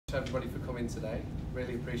Everybody for coming today,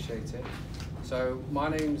 really appreciate it. So my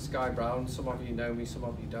name's Guy Brown, some of you know me, some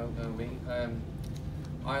of you don't know me.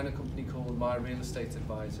 I own a company called My Real Estate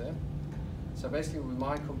Advisor. So basically with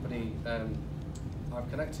my company, I've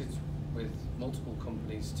connected with multiple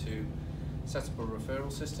companies to set up a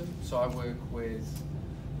referral system. So I work with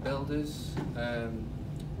builders,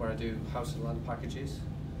 where I do house and land packages.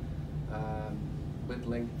 With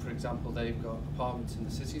Link, for example, they've got apartments in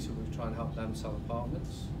the city, so we try and help them sell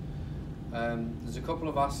apartments. There's a couple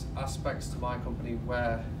of aspects to my company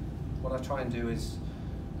where what I try and do is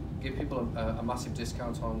give people a massive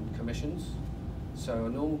discount on commissions. So a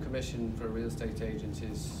normal commission for a real estate agent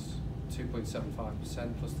is 2.75%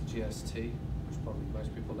 plus the GST, which probably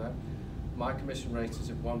most people know. My commission rate is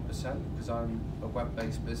at 1% because I'm a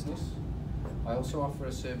web-based business. I also offer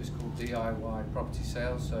a service called DIY property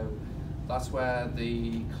sales, so that's where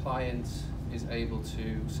the client is able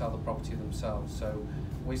to sell the property themselves. So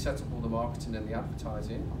we set up all the marketing and the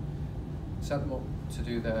advertising, set them up to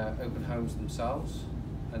do their open homes themselves,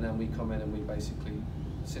 and then we come in and we basically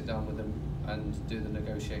sit down with them and do the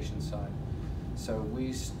negotiation side. So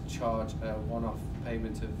we charge a one-off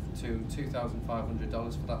payment of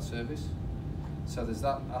 $2,500 for that service. So there's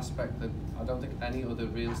that aspect that I don't think any other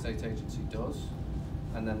real estate agency does.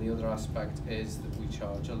 And then the other aspect is that we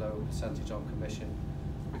charge a low percentage on commission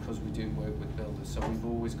because we do work with builders. So we've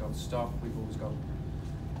always got stock, we've always got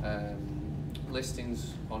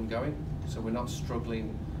listings ongoing. So we're not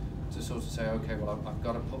struggling to sort of say, okay, well, I've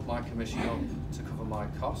got to put my commission up to cover my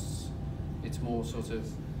costs. It's more sort of,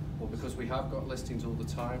 well, because we have got listings all the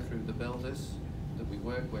time through the builders that we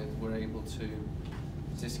work with, we're able to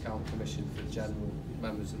discount commission for general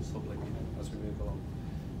members of the public as we move along.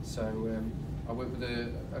 So I work with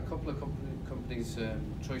a couple of companies,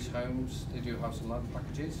 Choice Homes, they do house and land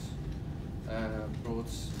packages. Brought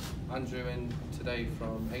Andrew in today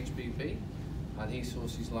from HBP, and he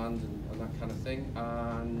sources land and that kind of thing.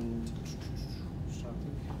 And I'm trying to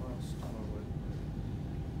think what else do I work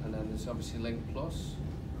with. And then there's obviously Link Plus.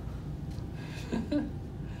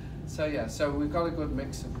 So yeah, so we've got a good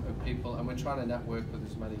mix of people, and we're trying to network with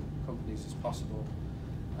as many companies as possible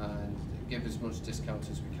and give as much discount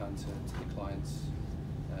as we can to the clients,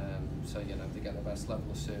 so you know they get the best level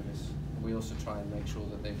of service. And we also try and make sure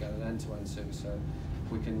that they get an end-to-end service, so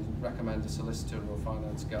we can recommend a solicitor or a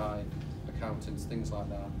finance guy, accountants, things like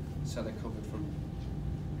that, so they're covered from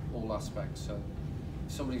all aspects. So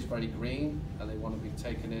if somebody's very green and they want to be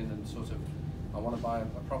taken in and sort of, I want to buy a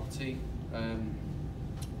property, and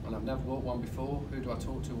I've never bought one before, who do I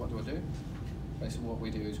talk to, what do I do? Basically what we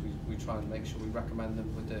do is we try and make sure we recommend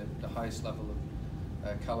them with the highest level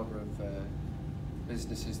of calibre of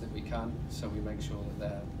businesses that we can, so we make sure that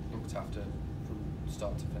they're looked after from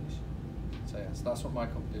start to finish. So yeah, so that's what my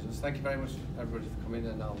company does. Thank you very much everybody for coming,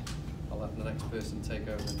 and I'll let the next person take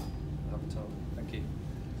over and have a talk. Thank you.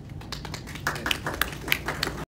 Yeah.